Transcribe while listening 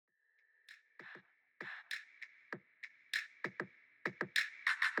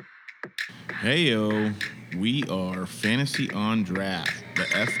Heyo, we are Fantasy on Draft, the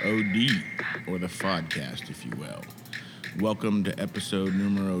FOD, or the Fodcast, if you will. Welcome to episode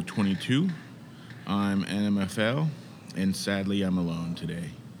numero 22. I'm NMFL, and sadly, I'm alone today.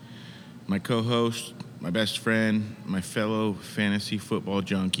 My co-host, my best friend, my fellow fantasy football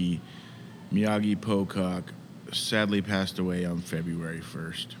junkie, Miyagi Pocock, sadly passed away on February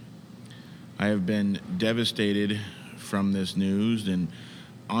 1st. I have been devastated from this news, and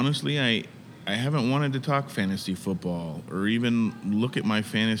honestly, I haven't wanted to talk fantasy football or even look at my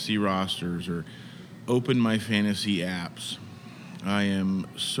fantasy rosters or open my fantasy apps. I am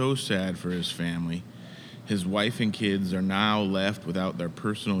so sad for his family. His wife and kids are now left without their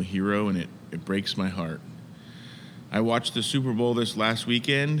personal hero, and it breaks my heart. I watched the Super Bowl this last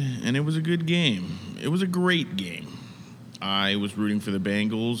weekend, and it was a good game. It was a great game. I was rooting for the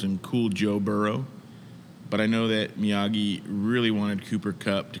Bengals and cool Joe Burrow, but I know that Miyagi really wanted Cooper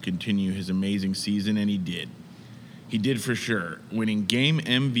Kupp to continue his amazing season, and he did. He did for sure, winning game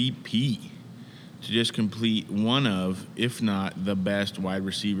MVP to just complete one of, if not the best wide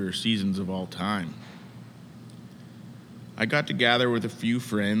receiver seasons of all time. I got to gather with a few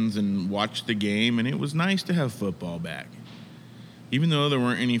friends and watch the game, and it was nice to have football back. Even though there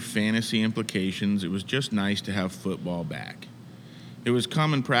weren't any fantasy implications, it was just nice to have football back. It was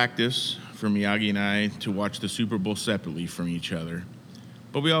common practice for Miyagi and I to watch the Super Bowl separately from each other,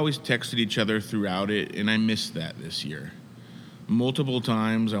 but we always texted each other throughout it, and I missed that this year. Multiple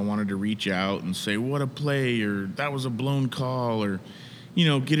times I wanted to reach out and say, what a play, or that was a blown call, or,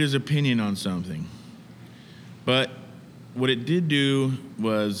 get his opinion on something. But what it did do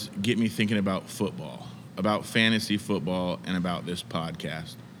was get me thinking about football, about fantasy football, and about this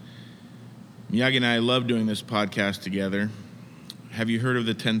podcast. Miyagi and I love doing this podcast together. Have you heard of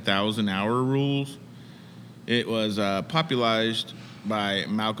the 10,000 hour rules? It was popularized by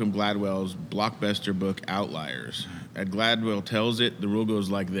Malcolm Gladwell's blockbuster book Outliers. As Gladwell tells it, the rule goes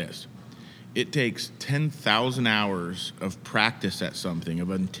like this. It takes 10,000 hours of practice at something,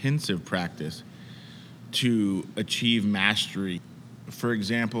 of intensive practice, to achieve mastery. For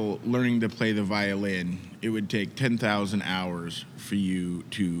example, learning to play the violin, it would take 10,000 hours for you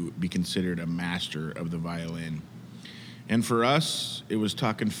to be considered a master of the violin. And for us, it was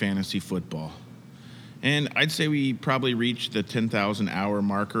talking fantasy football. And I'd say we probably reached the 10,000 hour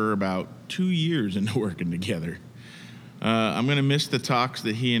marker about 2 years into working together. I'm going to miss the talks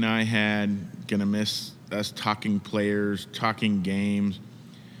that he and I had, going to miss us talking players, talking games,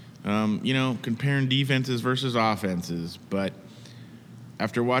 comparing defenses versus offenses. But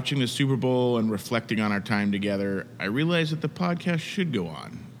after watching the Super Bowl and reflecting on our time together, I realized that the podcast should go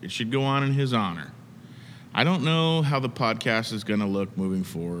on. It should go on in his honor. I don't know how the podcast is going to look moving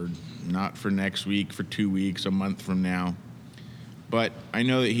forward, not for next week, for 2 weeks, a month from now. But I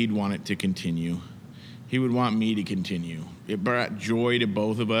know that he'd want it to continue. He would want me to continue. It brought joy to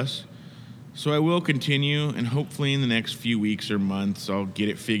both of us. So I will continue, and hopefully in the next few weeks or months, I'll get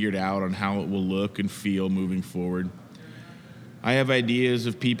it figured out on how it will look and feel moving forward. I have ideas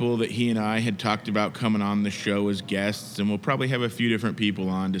of people that he and I had talked about coming on the show as guests, and we'll probably have a few different people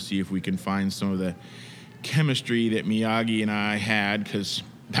on to see if we can find some of the chemistry that Miyagi and I had, because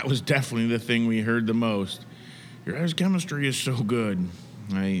that was definitely the thing we heard the most. Your guys' chemistry is so good.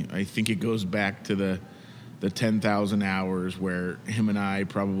 I think it goes back to the 10,000 hours where him and I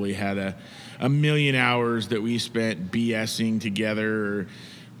probably had a million hours that we spent BSing together or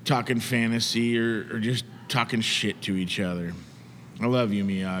talking fantasy or just talking shit to each other. I love you,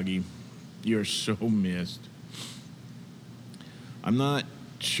 Miyagi. You're so missed. I'm not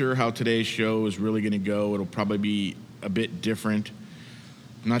sure how today's show is really going to go. It'll probably be a bit different.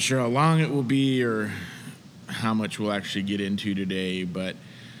 I'm not sure how long it will be or how much we'll actually get into today, but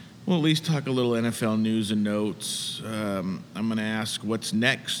we'll at least talk a little NFL news and notes. I'm going to ask what's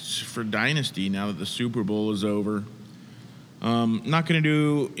next for Dynasty now that the Super Bowl is over. Not going to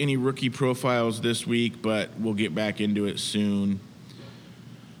do any rookie profiles this week, but we'll get back into it soon.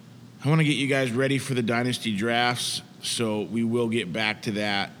 I want to get you guys ready for the Dynasty drafts, so we will get back to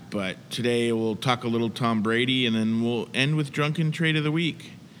that. But today we'll talk a little Tom Brady, and then we'll end with Drunken Trade of the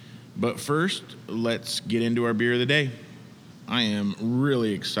Week. But first, let's get into our beer of the day. I am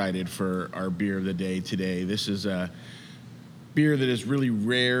really excited for our beer of the day today. This is a beer that is really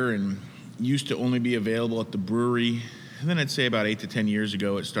rare and used to only be available at the brewery. And then I'd say about 8 to 10 years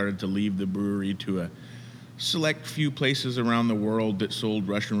ago, it started to leave the brewery to a select few places around the world that sold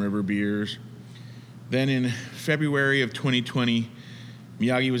Russian River beers. Then in February of 2020,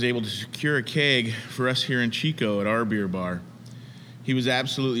 Miyagi was able to secure a keg for us here in Chico at our beer bar. He was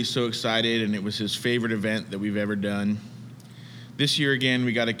absolutely so excited, and it was his favorite event that we've ever done. This year again,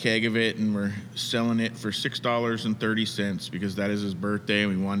 we got a keg of it, and we're selling it for $6.30 because that is his birthday, and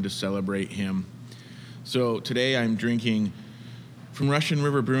we wanted to celebrate him. So today I'm drinking from Russian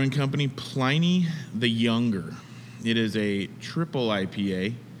River Brewing Company, Pliny the Younger. It is a triple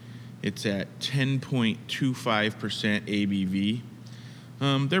IPA. It's at 10.25% ABV.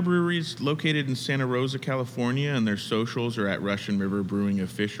 Their brewery is located in Santa Rosa, California, and their socials are at Russian River Brewing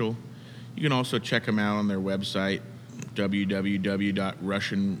Official. You can also check them out on their website,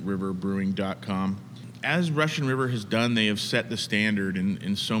 www.russianriverbrewing.com. As Russian River has done, they have set the standard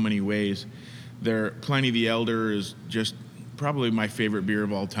in so many ways. Their Pliny the Elder is just probably my favorite beer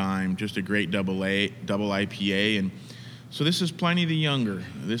of all time, just a great double IPA. And so this is Pliny the Younger.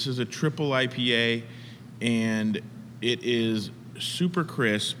 This is a triple IPA, and it is super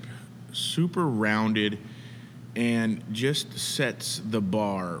crisp, super rounded, and just sets the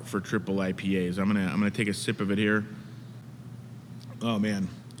bar for triple IPAs. I'm gonna take a sip of it here. Oh man,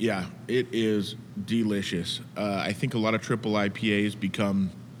 yeah, it is delicious. I think a lot of triple IPAs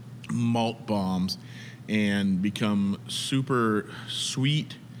become malt bombs and become super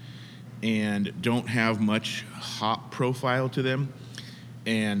sweet and don't have much hop profile to them.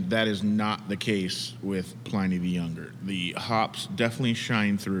 And that is not the case with Pliny the Younger. The hops definitely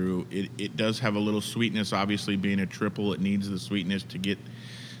shine through. It does have a little sweetness. Obviously, being a triple, it needs the sweetness to get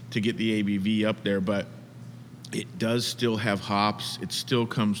the ABV up there, but it does still have hops. It still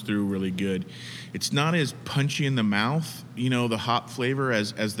comes through really good. It's not as punchy in the mouth, the hop flavor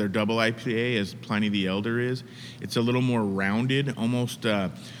as their double IPA, as Pliny the Elder is. It's a little more rounded, almost a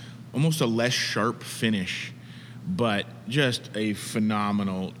less sharp finish, but just a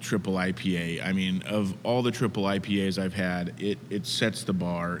phenomenal triple IPA. I mean, of all the triple IPAs I've had, it sets the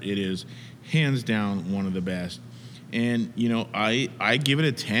bar. It is hands down one of the best. And I give it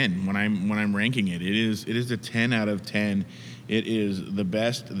a 10 when I'm ranking it. It is a 10 out of 10. It is the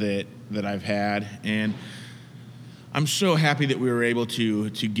best that I've had, and I'm so happy that we were able to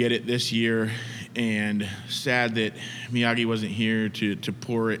get it this year, and sad that Miyagi wasn't here to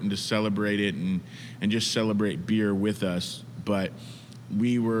pour it and to celebrate it and just celebrate beer with us. But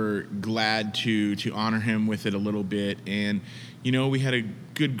we were glad to honor him with it a little bit. And, we had a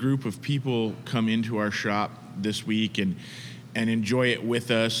good group of people come into our shop this week and enjoy it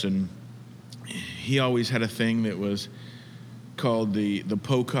with us. And he always had a thing that was called the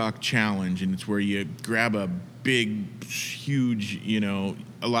Pocock Challenge, and it's where you grab a big, huge,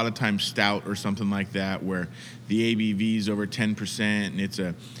 a lot of times stout or something like that, where the ABV is over 10%, and it's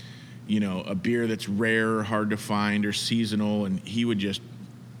a beer that's rare, hard to find, or seasonal, and he would just,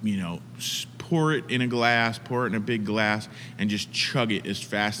 pour it in a glass, pour it in a big glass, and just chug it as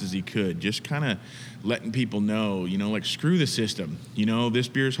fast as he could, just kind of letting people know, like, screw the system. This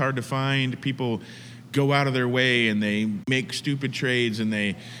beer is hard to find. People go out of their way and they make stupid trades and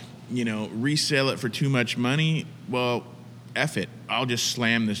they, resell it for too much money. Well, F it. I'll just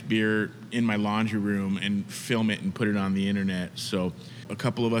slam this beer in my laundry room and film it and put it on the internet. So a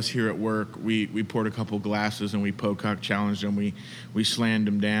couple of us here at work, we poured a couple glasses and we Pocock challenged them. We slammed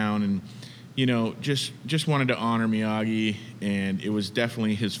them down and, just wanted to honor Miyagi, and it was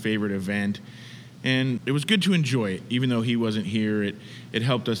definitely his favorite event. And it was good to enjoy it, even though he wasn't here. It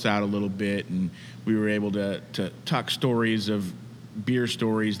helped us out a little bit, and we were able to talk stories of beer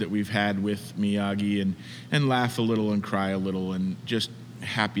stories that we've had with Miyagi and laugh a little and cry a little, and just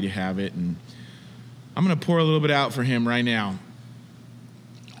happy to have it. And I'm going to pour a little bit out for him right now.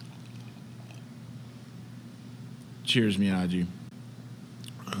 Cheers, Miyagi.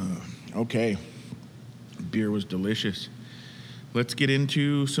 Okay. Beer was delicious. Let's get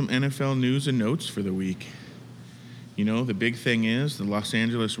into some NFL news and notes for the week. The big thing is the Los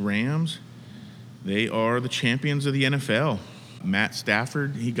Angeles Rams, they are the champions of the NFL. Matt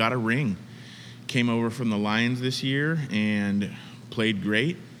Stafford, he got a ring. Came over from the Lions this year and played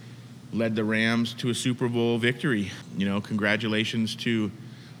great. Led the Rams to a Super Bowl victory. Congratulations to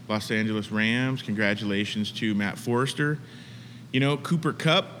Los Angeles Rams. Congratulations to Matt Forrester. Cooper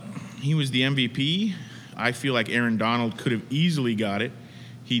Kupp, he was the MVP. I feel like Aaron Donald could have easily got it.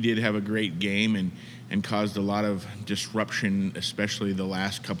 He did have a great game and caused a lot of disruption, especially the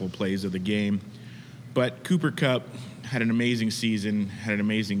last couple plays of the game. But Cooper Kupp had an amazing season, had an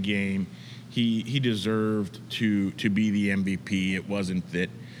amazing game. He deserved to be the MVP. It wasn't that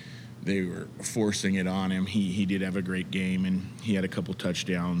they were forcing it on him. He did have a great game, and he had a couple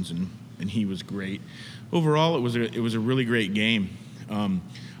touchdowns, and he was great. Overall, it was a really great game.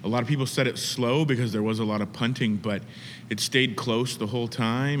 A lot of people said it slow because there was a lot of punting, but it stayed close the whole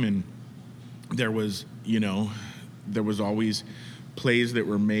time, and there was always plays that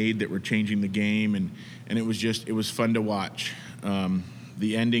were made that were changing the game, and it was fun to watch.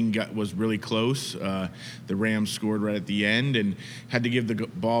 The ending was really close. The Rams scored right at the end and had to give the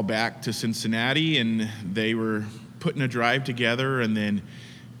ball back to Cincinnati, and they were putting a drive together and then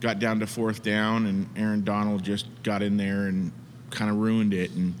got down to fourth down, and Aaron Donald just got in there and kind of ruined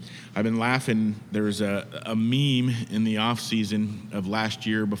it. And I've been laughing. There was a meme in the offseason of last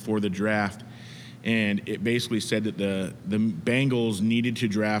year before the draft, and it basically said that the Bengals needed to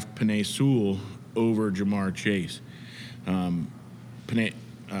draft Penei Sewell over Jamar Chase.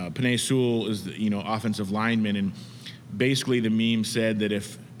 Penei Sewell is the, offensive lineman, and basically the meme said that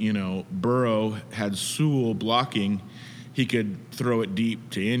if Burrow had Sewell blocking, he could throw it deep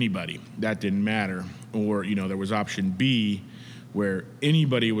to anybody. That didn't matter. Or there was option B, where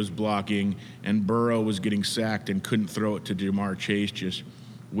anybody was blocking and Burrow was getting sacked and couldn't throw it to Jamar Chase, just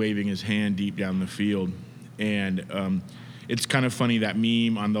waving his hand deep down the field. And it's kind of funny that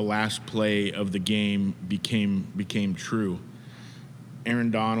meme on the last play of the game became true.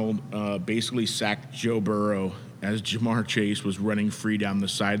 Aaron Donald basically sacked Joe Burrow as Jamar Chase was running free down the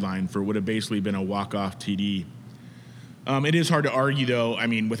sideline for what would have basically been a walk-off TD. It is hard to argue, though. I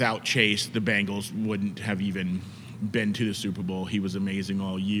mean, without Chase, the Bengals wouldn't have even been to the Super Bowl. He was amazing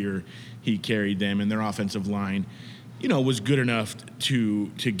all year. He carried them, and their offensive line, was good enough to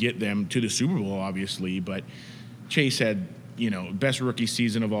get them to the Super Bowl, obviously. But Chase had, best rookie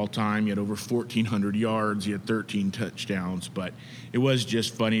season of all time. He had over 1,400 yards. He had 13 touchdowns. But it was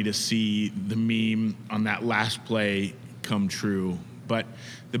just funny to see the meme on that last play come true. But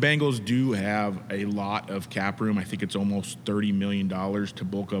the Bengals do have a lot of cap room. I think it's almost $30 million to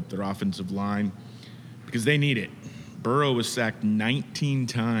bulk up their offensive line because they need it. Burrow was sacked 19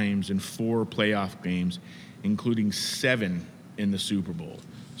 times in 4 playoff games, including 7 in the Super Bowl.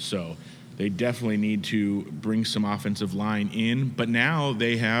 So they definitely need to bring some offensive line in. But now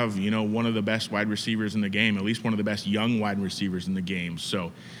they have, one of the best wide receivers in the game, at least one of the best young wide receivers in the game.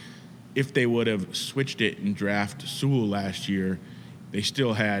 So if they would have switched it and drafted Sewell last year, they still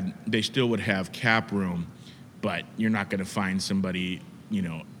would have cap room, but you're not going to find somebody,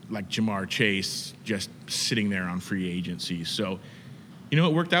 like Jamar Chase just sitting there on free agency. So,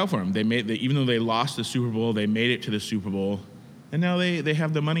 it worked out for them. Even though they lost the Super Bowl, they made it to the Super Bowl, and now they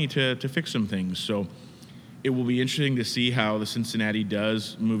have the money to fix some things. So it will be interesting to see how the Cincinnati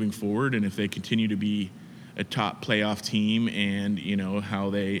does moving forward, and if they continue to be a top playoff team, and how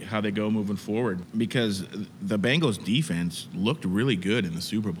they go moving forward, because the Bengals defense looked really good in the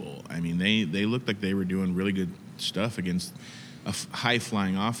Super Bowl. I mean, they looked like they were doing really good stuff against a high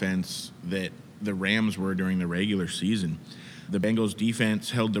flying offense that the Rams were during the regular season. The Bengals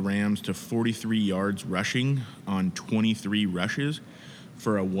defense held the Rams to 43 yards rushing on 23 rushes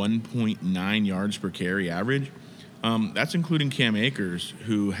for a 1.9 yards per carry average. That's including Cam Akers,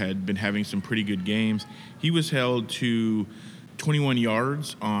 who had been having some pretty good games. He was held to 21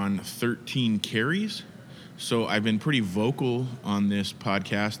 yards on 13 carries. So I've been pretty vocal on this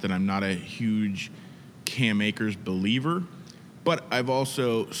podcast that I'm not a huge Cam Akers believer, but I've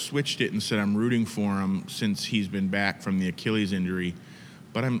also switched it and said I'm rooting for him since he's been back from the Achilles injury.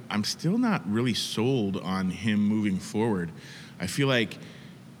 But I'm still not really sold on him moving forward. I feel like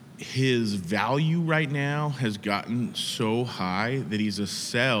his value right now has gotten so high that he's a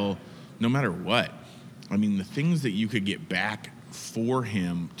sell no matter what. I mean, the things that you could get back for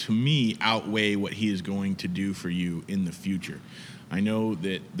him, to me, outweigh what he is going to do for you in the future. I know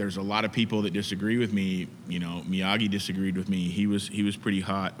that there's a lot of people that disagree with me. Miyagi disagreed with me. He was pretty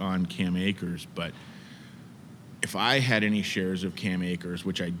hot on Cam Akers, but if I had any shares of Cam Akers,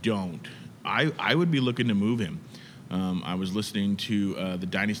 which I don't, I would be looking to move him. I was listening to the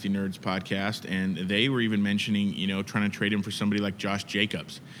Dynasty Nerds podcast, and they were even mentioning, trying to trade him for somebody like Josh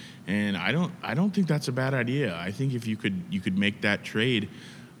Jacobs. And I don't think that's a bad idea. I think if you could make that trade,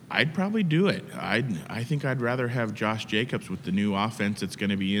 I'd probably do it. I think I'd rather have Josh Jacobs with the new offense that's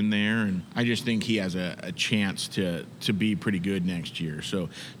going to be in there, and I just think he has a chance to be pretty good next year. So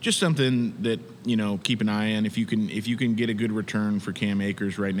just something that keep an eye on. If you can get a good return for Cam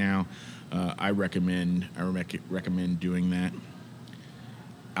Akers right now, I recommend doing that.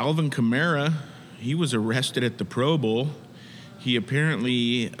 Alvin Kamara, he was arrested at the Pro Bowl. He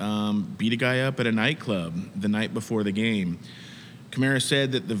apparently beat a guy up at a nightclub the night before the game. Kamara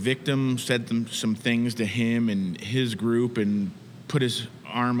said that the victim said some things to him and his group and put his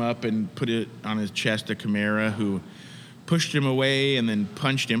arm up and put it on his chest to Kamara, who pushed him away and then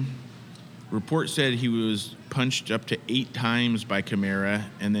punched him. Report said he was punched up to 8 times by Kamara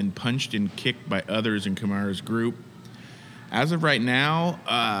and then punched and kicked by others in Kamara's group. As of right now,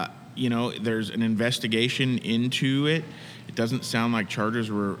 there's an investigation into it. It doesn't sound like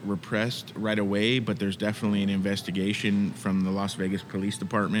charges were repressed right away, but there's definitely an investigation from the Las Vegas Police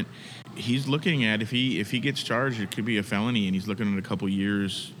Department. He's looking at, if he gets charged, it could be a felony, and he's looking at a couple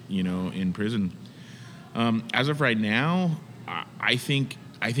years, in prison. As of right now, I think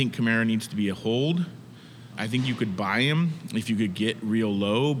Kamara needs to be a hold. I think you could buy him if you could get real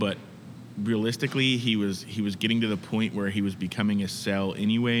low, but realistically, he was getting to the point where he was becoming a sell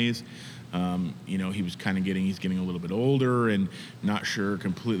anyways. He was he's getting a little bit older and not sure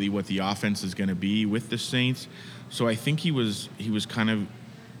completely what the offense is going to be with the Saints. So I think he was kind of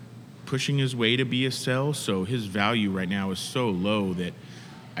pushing his way to be a sell. So his value right now is so low that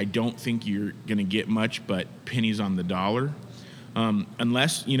I don't think you're going to get much but pennies on the dollar.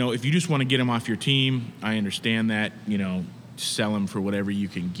 Unless, if you just want to get him off your team, I understand that, sell him for whatever you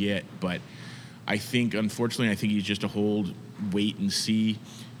can get. But unfortunately, I think he's just a hold, wait and see,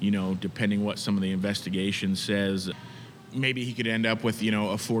 depending what some of the investigation says. Maybe he could end up with,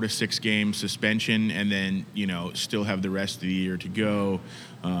 a 4 to 6 game suspension and then, still have the rest of the year to go.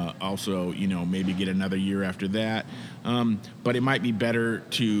 Also, maybe get another year after that. But it might be better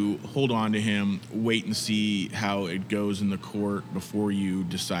to hold on to him, wait and see how it goes in the court before you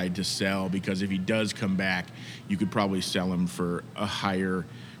decide to sell, because if he does come back, you could probably sell him for a higher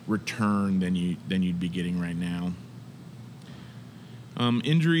return than you'd be getting right now.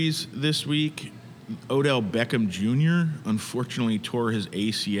 Injuries this week. Odell Beckham Jr. unfortunately tore his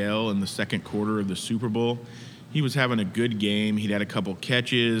ACL in the second quarter of the Super Bowl. He was having a good game. He'd had a couple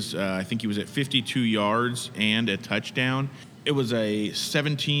catches. I think he was at 52 yards and a touchdown. It was a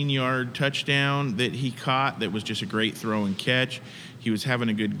 17-yard touchdown that he caught that was just a great throw and catch. He was having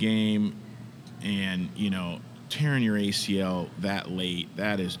a good game, and, tearing your ACL that late,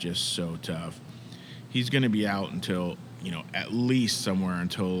 that is just so tough. He's going to be out until at least somewhere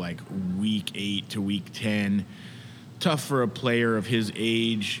until like week 8 to week 10. Tough for a player of his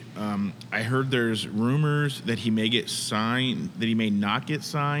age. I heard there's rumors that he may not get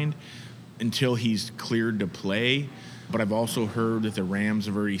signed until he's cleared to play. But I've also heard that the Rams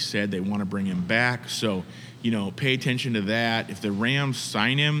have already said they want to bring him back. So, pay attention to that. If the Rams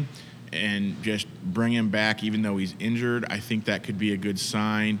sign him and just bring him back even though he's injured, I think that could be a good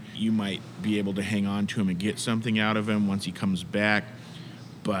sign. You might be able to hang on to him and get something out of him once he comes back.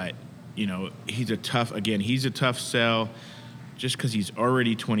 But, he's a tough sell just because he's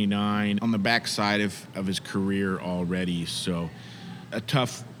already 29 on the backside of his career already. So a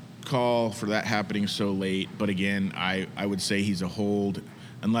tough call for that happening so late. But again, I would say he's a hold.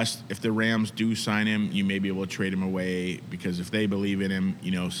 Unless if the Rams do sign him, you may be able to trade him away, because if they believe in him,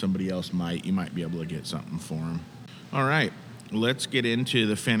 somebody else you might be able to get something for him. All right, let's get into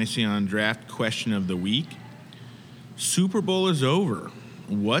the Fantasy on Draft question of the week. Super Bowl is over.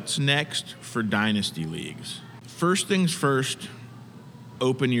 What's next for Dynasty Leagues? First things first,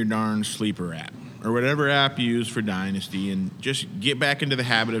 open your darn Sleeper app or whatever app you use for Dynasty and just get back into the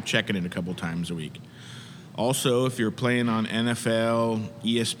habit of checking it a couple times a week. Also, if you're playing on NFL,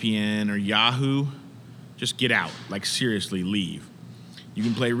 ESPN, or Yahoo, just get out. Like, seriously, leave. You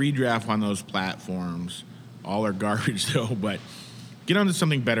can play redraft on those platforms. All are garbage, though, but get onto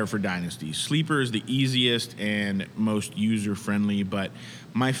something better for Dynasty. Sleeper is the easiest and most user-friendly, but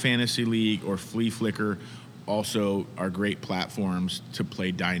My Fantasy League or Flea Flicker also are great platforms to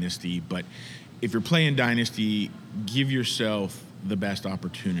play Dynasty. But if you're playing Dynasty, give yourself the best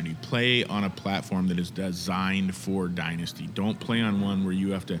opportunity. Play on a platform that is designed for Dynasty. Don't play on one where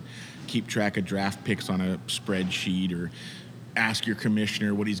you have to keep track of draft picks on a spreadsheet or ask your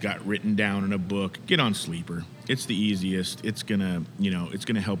commissioner what he's got written down in a book. Get on Sleeper. It's the easiest. It's gonna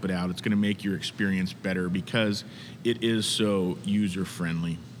help it out. It's gonna make your experience better because it is so user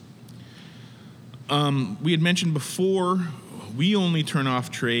friendly. We had mentioned before, we only turn off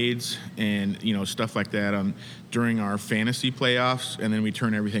trades and stuff like that during our fantasy playoffs, and then we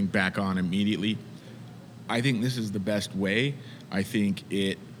turn everything back on immediately. I think this is the best way. I think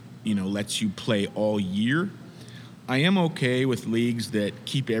it lets you play all year. I am okay with leagues that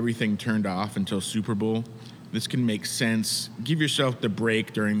keep everything turned off until Super Bowl. This can make sense. Give yourself the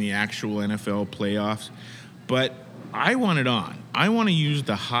break during the actual NFL playoffs, but I want it on. I want to use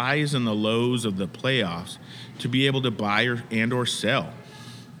the highs and the lows of the playoffs to be able to buy or sell.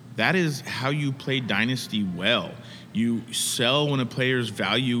 That is how you play Dynasty well. You sell when a player's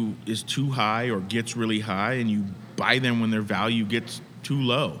value is too high or gets really high, and you buy them when their value gets too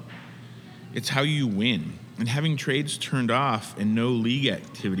low. It's how you win. And having trades turned off and no league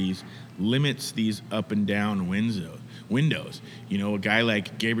activities limits these up and down windows. A guy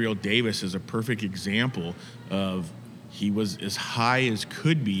like Gabriel Davis is a perfect example of he was as high as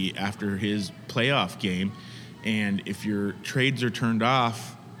could be after his playoff game, And if your trades are turned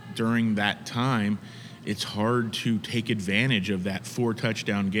off during that time, it's hard to take advantage of that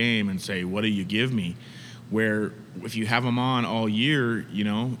 4-touchdown game and say, what do you give me? Where if you have them on all year,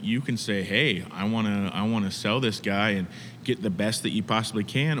 you can say, hey, I want to sell this guy and get the best that you possibly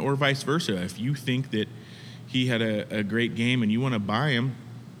can, or vice versa. If you think that he had a great game and you want to buy him,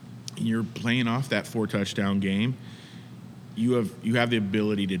 and you're playing off that 4-touchdown game, you have the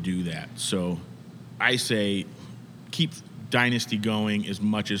ability to do that. So I say keep Dynasty going as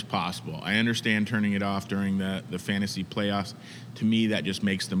much as possible. I understand turning it off during the fantasy playoffs. To me, that just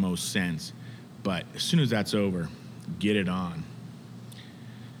makes the most sense. But as soon as that's over, get it on.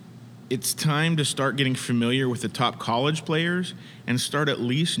 It's time to start getting familiar with the top college players and start at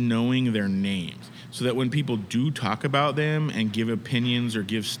least knowing their names, so that when people do talk about them and give opinions or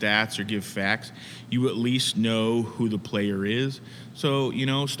give stats or give facts, you at least know who the player is. So,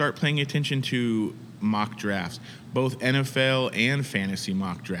 start paying attention to mock drafts, both NFL and fantasy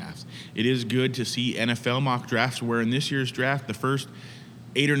mock drafts. It is good to see NFL mock drafts where in this year's draft, the first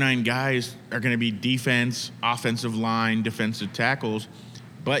 8 or 9 guys are going to be defense, offensive line, defensive tackles.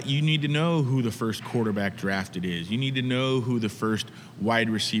 But you need to know who the first quarterback drafted is. You need to know who the first wide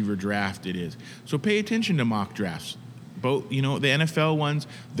receiver drafted is. So pay attention to mock drafts. Both, the NFL ones,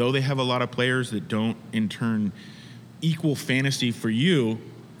 though they have a lot of players that don't in turn equal fantasy for you,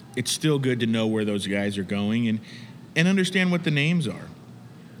 it's still good to know where those guys are going and understand what the names are.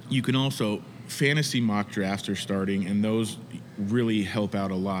 You can also, fantasy mock drafts are starting, and those really help out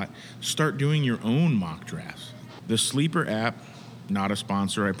a lot. Start doing your own mock drafts. The Sleeper app, not a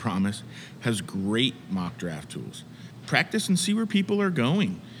sponsor, I promise, has great mock draft tools. Practice and see where people are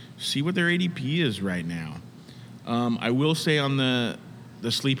going. See what their ADP is right now. I will say on the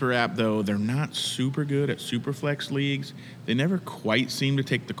Sleeper app, though, they're not super good at Superflex leagues. They never quite seem to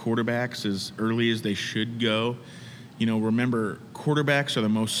take the quarterbacks as early as they should go. Remember, quarterbacks are the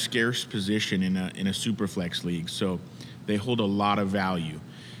most scarce position in a Superflex league, so they hold a lot of value.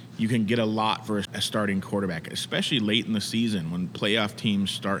 You can get a lot for a starting quarterback, especially late in the season when playoff teams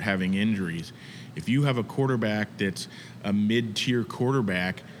start having injuries. If you have a quarterback that's a mid-tier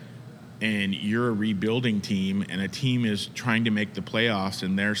quarterback and you're a rebuilding team and a team is trying to make the playoffs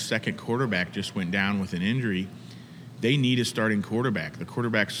and their second quarterback just went down with an injury, they need a starting quarterback. The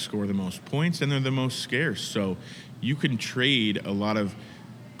quarterbacks score the most points and they're the most scarce. So you can trade a lot of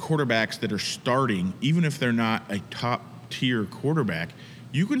quarterbacks that are starting, even if they're not a top-tier quarterback.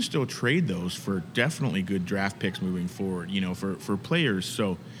 You can still trade those for definitely good draft picks moving forward, for players.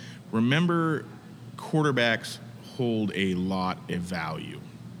 So remember, quarterbacks hold a lot of value.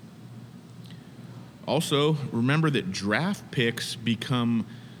 Also, remember that draft picks become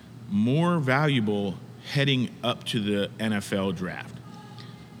more valuable heading up to the NFL draft.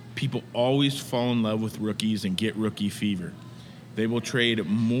 People always fall in love with rookies and get rookie fever. They will trade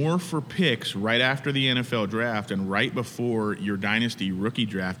more for picks right after the NFL draft and right before your dynasty rookie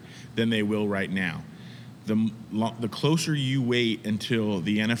draft than they will right now. The closer you wait until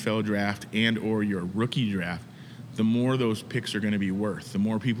the NFL draft and or your rookie draft, the more those picks are going to be worth, the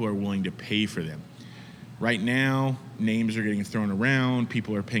more people are willing to pay for them. Right now, names are getting thrown around.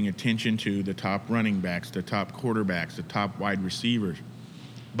 People are paying attention to the top running backs, the top quarterbacks, the top wide receivers.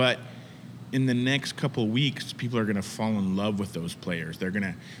 But in the next couple of weeks, people are going to fall in love with those players. They're going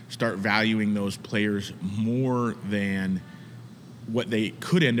to start valuing those players more than what they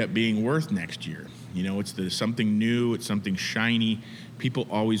could end up being worth next year. It's something new. It's something shiny. People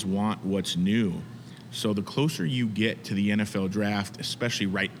always want what's new. So the closer you get to the NFL draft, especially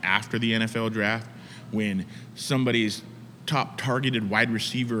right after the NFL draft, when somebody's top targeted wide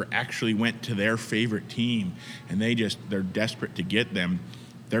receiver actually went to their favorite team and they're desperate to get them,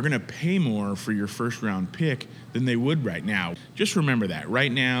 they're going to pay more for your first round pick than they would right now. Just remember that.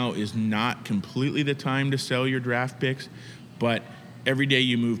 Right now is not completely the time to sell your draft picks, but every day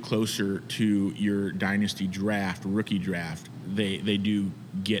you move closer to your dynasty draft, rookie draft, they do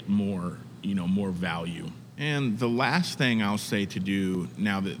get more value. And the last thing I'll say to do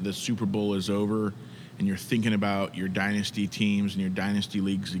now that the Super Bowl is over and you're thinking about your dynasty teams and your dynasty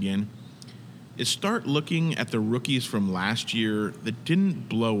leagues again, is start looking at the rookies from last year that didn't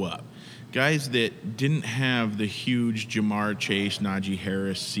blow up. Guys that didn't have the huge Ja'Marr Chase, Najee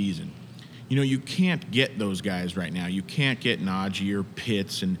Harris season. You can't get those guys right now. You can't get Najee or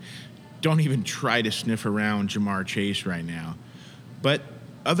Pitts, and don't even try to sniff around Ja'Marr Chase right now. But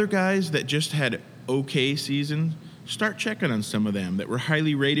other guys that just had okay seasons, start checking on some of them that were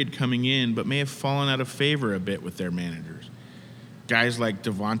highly rated coming in but may have fallen out of favor a bit with their managers. Guys like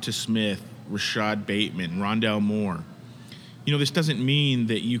Devonta Smith, Rashad Bateman, Rondale Moore. This doesn't mean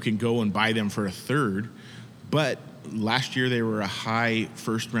that you can go and buy them for a third, But last year they were a high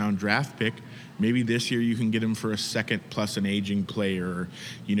first-round draft pick. Maybe this year you can get him for a second plus an aging player.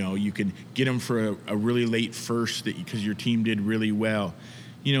 You can get him for a really late first because your team did really well.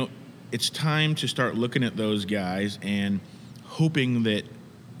 It's time to start looking at those guys and hoping that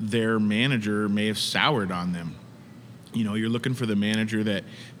their manager may have soured on them. You're looking for the manager that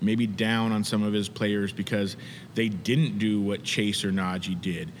may be down on some of his players because they didn't do what Chase or Najee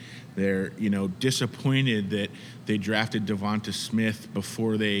did. They're, disappointed that they drafted Devonta Smith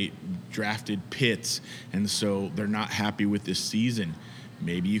before they drafted Pitts, and so they're not happy with this season.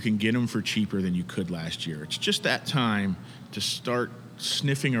 Maybe you can get them for cheaper than you could last year. It's just that time to start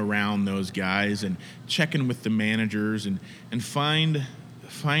sniffing around those guys and checking with the managers and find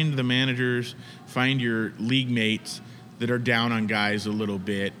the managers, find your league mates that are down on guys a little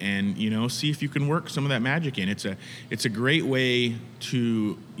bit, and see if you can work some of that magic in. It's a great way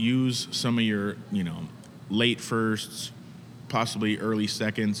to use some of your late firsts, possibly early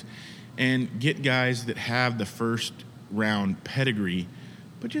seconds, and get guys that have the first round pedigree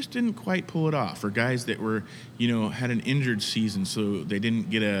but just didn't quite pull it off, or guys that were had an injured season, so they didn't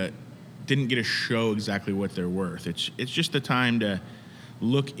get a show exactly what they're worth. It's just the time to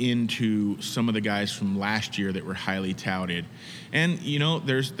look into some of the guys from last year that were highly touted. And,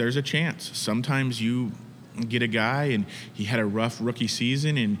 there's a chance. Sometimes you get a guy and he had a rough rookie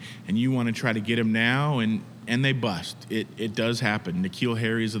season and you want to try to get him now and they bust. It does happen. N'Keal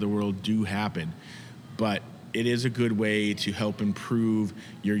Harrys of the world do happen. But it is a good way to help improve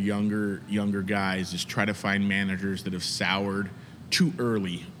your younger guys, is try to find managers that have soured too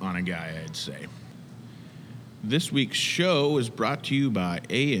early on a guy, I'd say. This week's show is brought to you by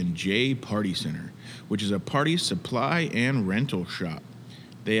A&J Party Center, which is a party supply and rental shop.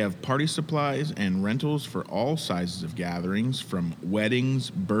 They have party supplies and rentals for all sizes of gatherings, from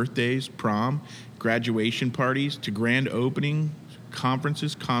weddings, birthdays, prom, graduation parties, to grand opening,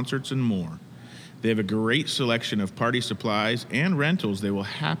 conferences, concerts, and more. They have a great selection of party supplies and rentals they will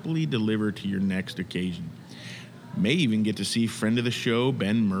happily deliver to your next occasion. May even get to see friend of the show,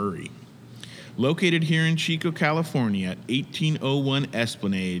 Ben Murray. Located here in Chico, California at 1801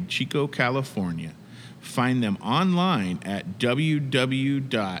 Esplanade, Chico, California. Find them online at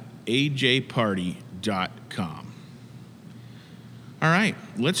www.ajparty.com. All right,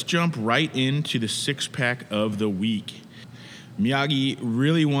 let's jump right into the six-pack of the week. Miyagi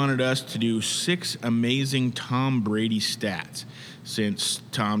really wanted us to do 6 amazing Tom Brady stats since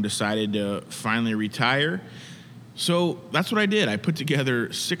Tom decided to finally retire. So that's what I did. I put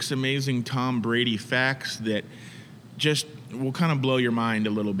together 6 amazing Tom Brady facts that just will kind of blow your mind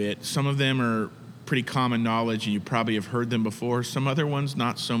a little bit. Some of them are pretty common knowledge and you probably have heard them before. Some other ones,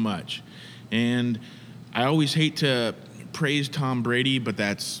 not so much. And I always hate to praise Tom Brady, but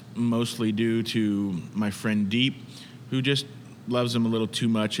that's mostly due to my friend Deep, who just loves him a little too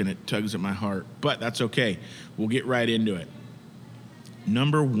much and it tugs at my heart. But that's okay. We'll get right into it.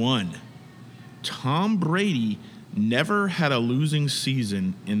 Number 1, Tom Brady never had a losing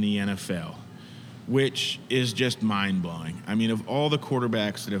season in the NFL, which is just mind-blowing. I mean, of all the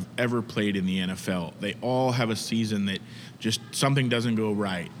quarterbacks that have ever played in the NFL, they all have a season that just something doesn't go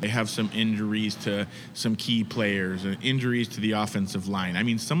right. They have some injuries to some key players, and injuries to the offensive line. I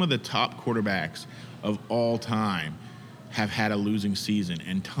mean, some of the top quarterbacks of all time have had a losing season.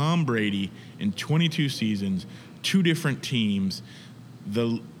 And Tom Brady, in 22 seasons, 2 different teams,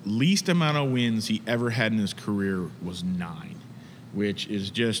 the least amount of wins he ever had in his career was 9, which is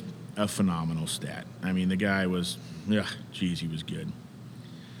just a phenomenal stat. I mean, the guy was, he was good.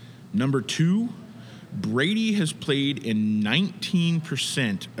 Number 2, Brady has played in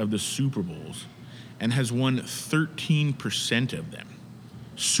 19% of the Super Bowls and has won 13% of them.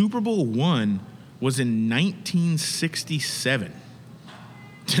 Super Bowl 1 was in 1967.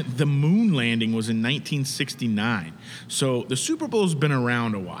 The moon landing was in 1969. So the Super Bowl's been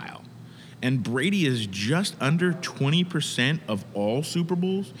around a while. And Brady is just under 20% of all Super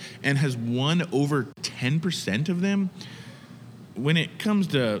Bowls and has won over 10% of them. When it comes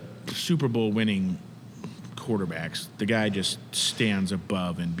to Super Bowl winning quarterbacks, the guy just stands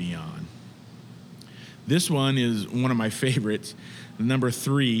above and beyond. This one is one of my favorites. Number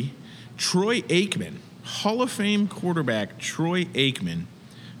 3, Troy Aikman. Hall of Fame quarterback Troy Aikman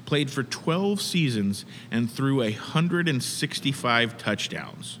played for 12 seasons and threw 165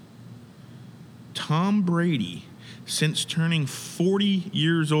 touchdowns. Tom Brady, since turning 40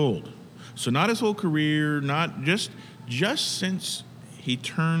 years old, so not his whole career, not just since he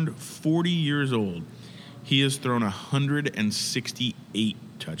turned 40 years old, he has thrown 168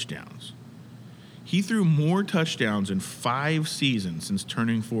 touchdowns. He threw more touchdowns in 5 seasons since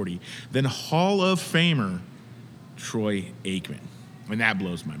turning 40 than Hall of Famer Troy Aikman. And that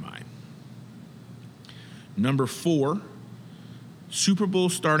blows my mind. Number 4, Super Bowl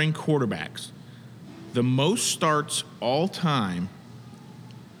starting quarterbacks. The most starts all time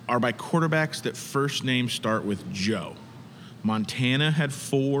are by quarterbacks that first names start with Joe. Montana had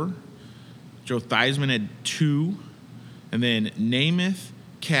 4. Joe Theismann had 2. And then Namath,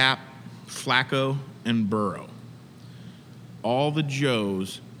 Cap, Flacco, and Burrow. All the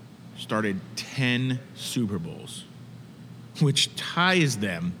Joes started 10 Super Bowls, which ties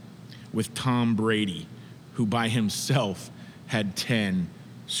them with Tom Brady, who by himself had 10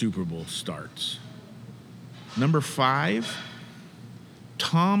 Super Bowl starts. Number 5,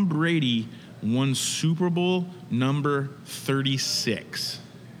 Tom Brady won Super Bowl number 36.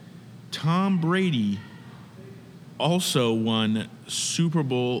 Tom Brady also won Super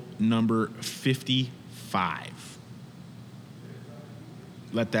Bowl number 55.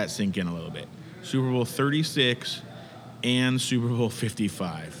 Let that sink in a little bit. Super Bowl 36 and Super Bowl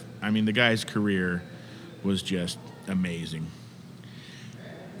 55. I mean, the guy's career was just amazing.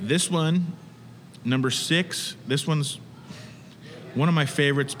 This one, number 6, this one's one of my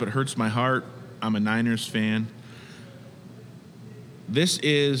favorites, but hurts my heart. I'm a Niners fan. This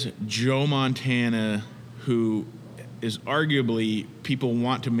is Joe Montana, who is arguably, people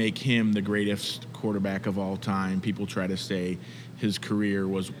want to make him the greatest quarterback of all time. People try to say his career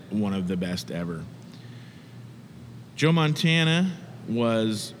was one of the best ever. Joe Montana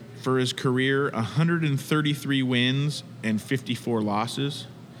was, for his career, 133 wins and 54 losses.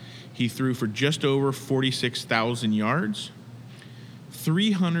 He threw for just over 46,000 yards,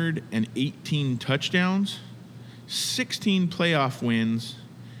 318 touchdowns, 16 playoff wins,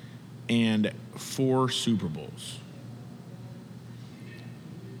 and 4 Super Bowls.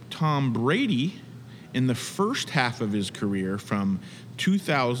 Tom Brady, in the first half of his career from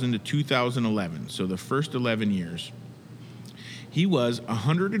 2000 to 2011, so the first 11 years, he was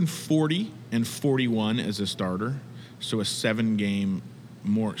 140 and 41 as a starter, so 7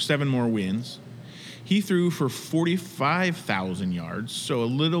 more wins. He threw for 45,000 yards, so a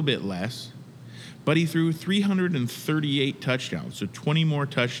little bit less, but he threw 338 touchdowns, so 20 more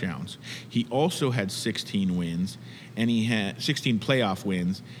touchdowns. He also had 16 wins, and he had 16 playoff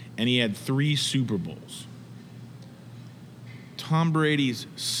wins, and he had 3 Super Bowls. Tom Brady's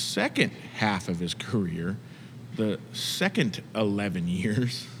second half of his career, the second 11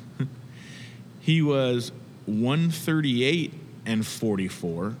 years, he was 138 and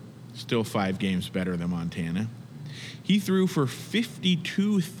 44, still 5 games better than Montana. He threw for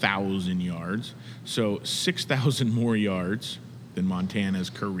 52,000 yards, so 6,000 more yards than Montana's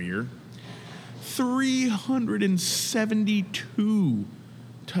career. 372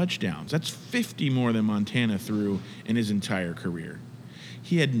 touchdowns. That's 50 more than Montana threw in his entire career.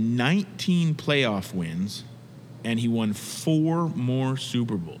 He had 19 playoff wins, and he won 4 more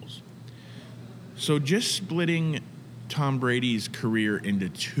Super Bowls. So just splitting Tom Brady's career into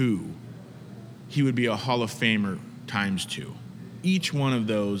 2, he would be a Hall of Famer times 2. Each one of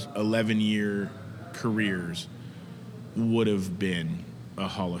those 11-year careers would have been a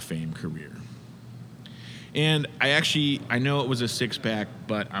Hall of Fame career. And I know it was a 6-pack,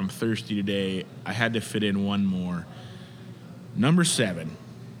 but I'm thirsty today. I had to fit in one more. Number 7,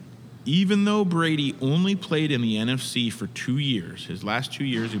 even though Brady only played in the NFC for 2 years, his last 2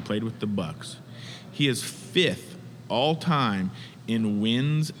 years he played with the Bucs, he is 5th all time in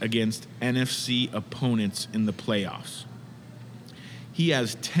wins against NFC opponents in the playoffs. He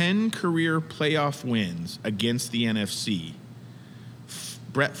has 10 career playoff wins against the NFC.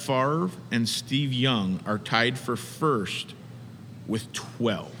 Brett Favre and Steve Young are tied for first with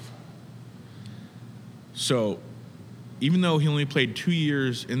 12. So even though he only played 2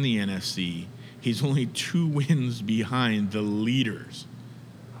 years in the NFC, he's only 2 wins behind the leaders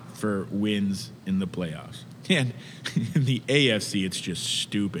for wins in the playoffs. And in the AFC, it's just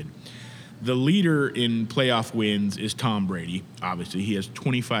stupid. The leader in playoff wins is Tom Brady. Obviously, he has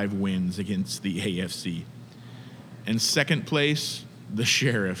 25 wins against the AFC. And second place, the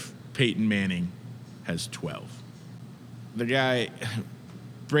sheriff, Peyton Manning, has 12. The guy,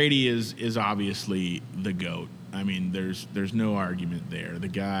 Brady is obviously the GOAT. I mean, there's no argument there. The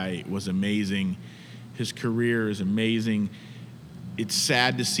guy was amazing. His career is amazing. It's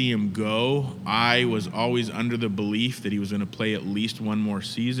sad to see him go. I was always under the belief that he was going to play at least one more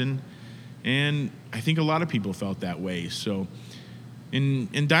season, and I think a lot of people felt that way. So in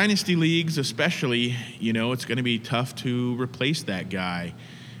dynasty leagues especially, it's going to be tough to replace that guy.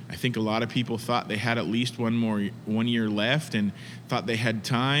 I think a lot of people thought they had at least one year left and thought they had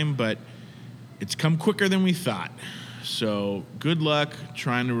time, but it's come quicker than we thought. So good luck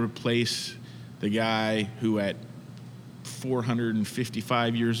trying to replace the guy who at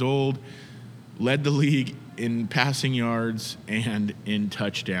 455 years old, led the league in passing yards and in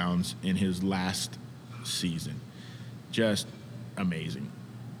touchdowns in his last season. Just amazing.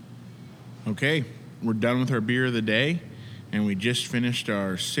 Okay, we're done with our beer of the day, and we just finished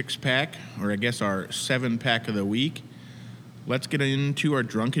our 6-pack, or I guess our 7-pack of the week. Let's get into our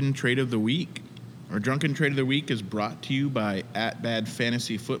Drunken Trade of the Week. Our Drunken Trade of the Week is brought to you by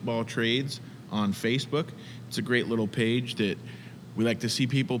 @BadFantasyFootballTrades on Facebook. It's a great little page that we like to see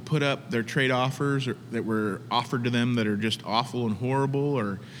people put up their trade offers that were offered to them that are just awful and horrible,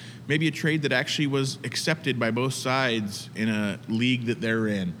 or maybe a trade that actually was accepted by both sides in a league that they're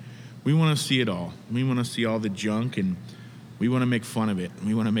in. We want to see it all. We want to see all the junk, and we want to make fun of it.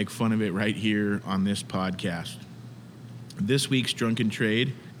 We want to make fun of it right here on this podcast. This week's Drunken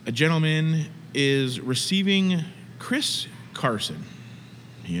Trade, a gentleman is receiving Chris Carson,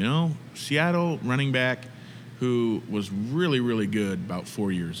 Seattle running back who was really, really good about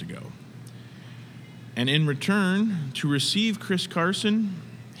 4 years ago. And in return, to receive Chris Carson,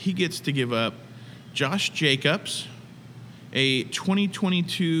 he gets to give up Josh Jacobs, a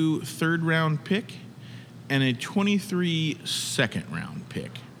 2022 third-round pick, and a 23 second-round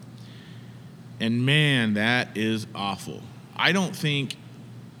pick. And man, that is awful. I don't think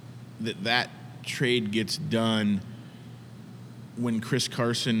that trade gets done when Chris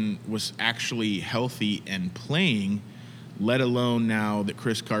Carson was actually healthy and playing, let alone now that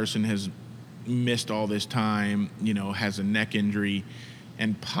Chris Carson has missed all this time, has a neck injury,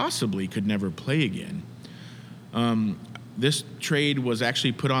 and possibly could never play again. This trade was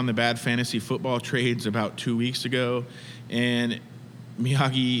actually put on the Bad Fantasy Football Trades about 2 weeks ago, and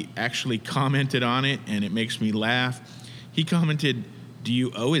Miyagi actually commented on it, and it makes me laugh. He commented, "Do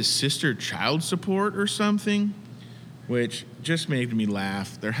you owe his sister child support or something?" Which just made me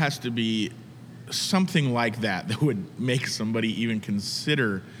laugh. There has to be something like that would make somebody even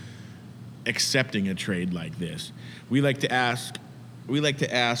consider accepting a trade like this. We like to ask,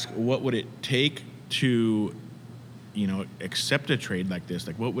 what would it take to, accept a trade like this?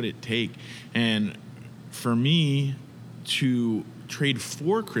 Like, what would it take? And for me to trade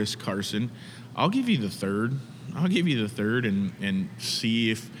for Chris Carson, I'll give you the third. And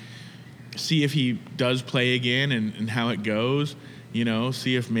see if he does play again and how it goes.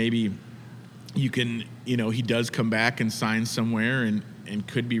 See if maybe you can, he does come back and sign somewhere and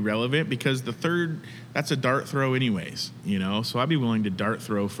could be relevant, because the third, that's a dart throw anyways, so I'd be willing to dart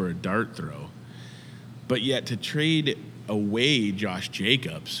throw for a dart throw. But yet to trade away Josh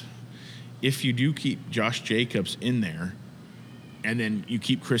Jacobs, if you do keep Josh Jacobs in there and then you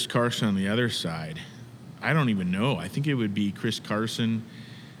keep Chris Carson on the other side, I don't even know. I think it would be Chris Carson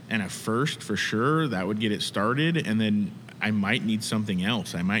and a first for sure. That would get it started, and then I might need something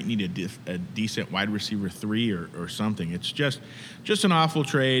else. I might need a decent wide receiver 3 or something. It's just an awful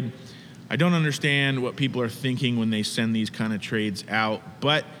trade. I don't understand what people are thinking when they send these kind of trades out,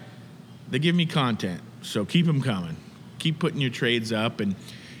 but they give me content, so keep them coming. Keep putting your trades up, and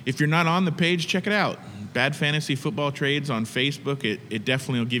if you're not on the page, check it out. Bad Fantasy Football Trades on Facebook. It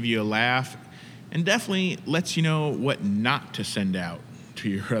definitely will give you a laugh, and definitely lets you know what not to send out to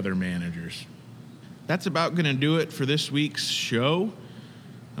your other managers. That's about going to do it for this week's show.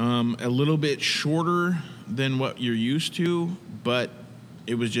 A little bit shorter than what you're used to, but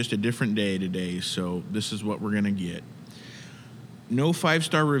it was just a different day today, so this is what we're going to get. No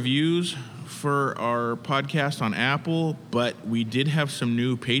 5-star reviews for our podcast on Apple, but we did have some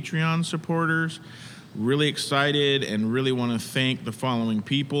new Patreon supporters. Really excited and really want to thank the following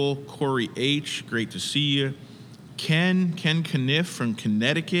people. Corey H., great to see you. Ken Kniff from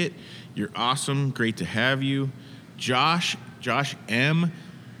Connecticut, you're awesome, great to have you. Josh M.,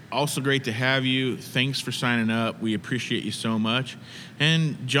 also great to have you. Thanks for signing up. We appreciate you so much.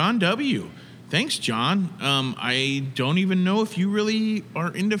 And John W., thanks, John. I don't even know if you really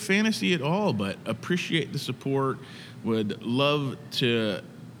are into fantasy at all, but appreciate the support. Would love to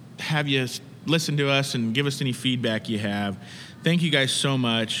have you listen to us and give us any feedback you have. Thank you guys so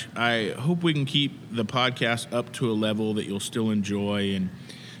much. I hope we can keep the podcast up to a level that you'll still enjoy and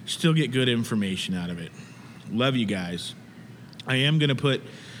still get good information out of it. Love you guys. I am going to put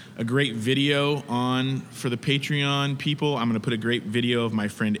a great video on for the Patreon people. I'm going to put a great video of my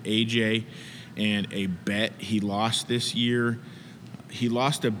friend AJ and a bet he lost this year. He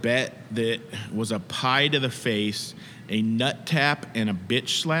lost a bet that was a pie to the face, a nut tap, and a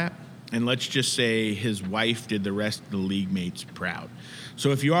bitch slap. And let's just say his wife did the rest of the league mates proud.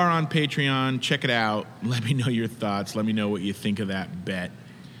 So if you are on Patreon, check it out. Let me know your thoughts. Let me know what you think of that bet.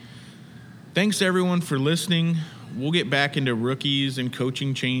 Thanks, everyone, for listening. We'll get back into rookies and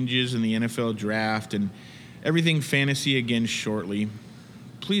coaching changes in the NFL draft. And everything fantasy again shortly.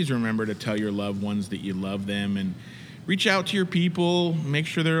 Please remember to tell your loved ones that you love them and reach out to your people, make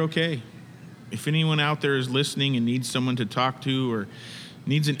sure they're okay. If anyone out there is listening and needs someone to talk to or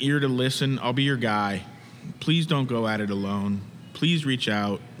needs an ear to listen, I'll be your guy. Please don't go at it alone. Please reach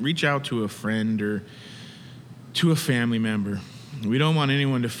out. Reach out to a friend or to a family member. We don't want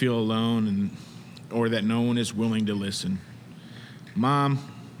anyone to feel alone or that no one is willing to listen. Mom,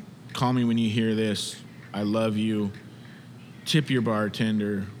 call me when you hear this. I love you. Tip your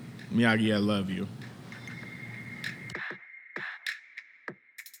bartender. Miyagi, I love you.